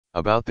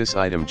About this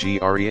item: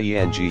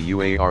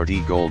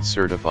 Greenguard Gold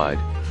certified.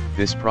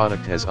 This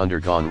product has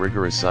undergone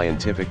rigorous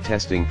scientific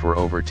testing for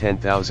over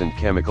 10,000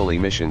 chemical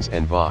emissions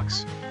and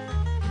VOCs.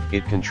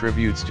 It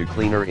contributes to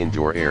cleaner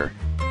indoor air,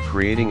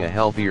 creating a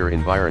healthier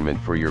environment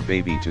for your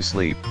baby to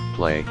sleep,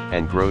 play,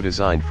 and grow.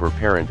 Designed for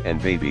parent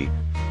and baby,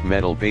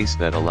 metal base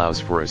that allows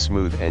for a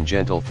smooth and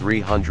gentle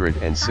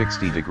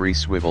 360-degree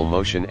swivel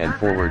motion and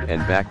forward and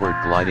backward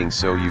gliding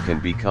so you can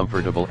be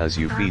comfortable as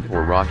you feed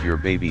or rock your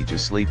baby to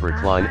sleep,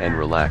 recline and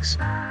relax.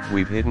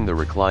 We've hidden the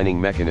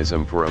reclining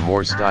mechanism for a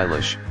more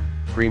stylish,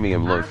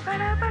 premium look.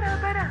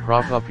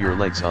 Prop up your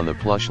legs on the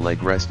plush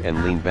leg rest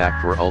and lean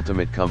back for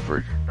ultimate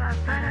comfort.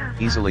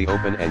 Easily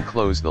open and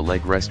close the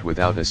leg rest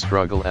without a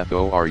struggle.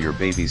 For your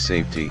baby's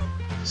safety,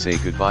 say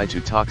goodbye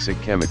to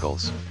toxic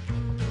chemicals.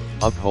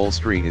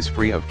 Upholstery is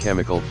free of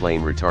chemical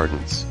flame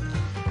retardants,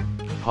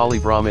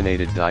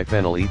 polybrominated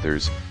diphenyl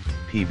ethers,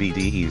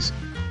 PBDEs,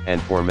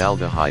 and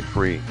formaldehyde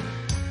free.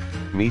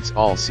 Meets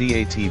all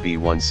CATB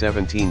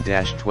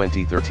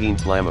 117-2013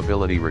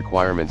 flammability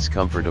requirements.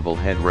 Comfortable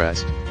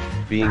headrest.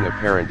 Being a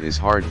parent is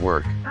hard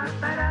work.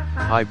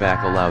 High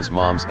back allows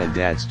moms and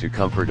dads to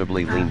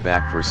comfortably lean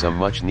back for some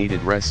much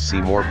needed rest.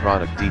 See more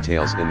product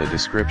details in the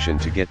description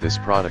to get this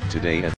product today at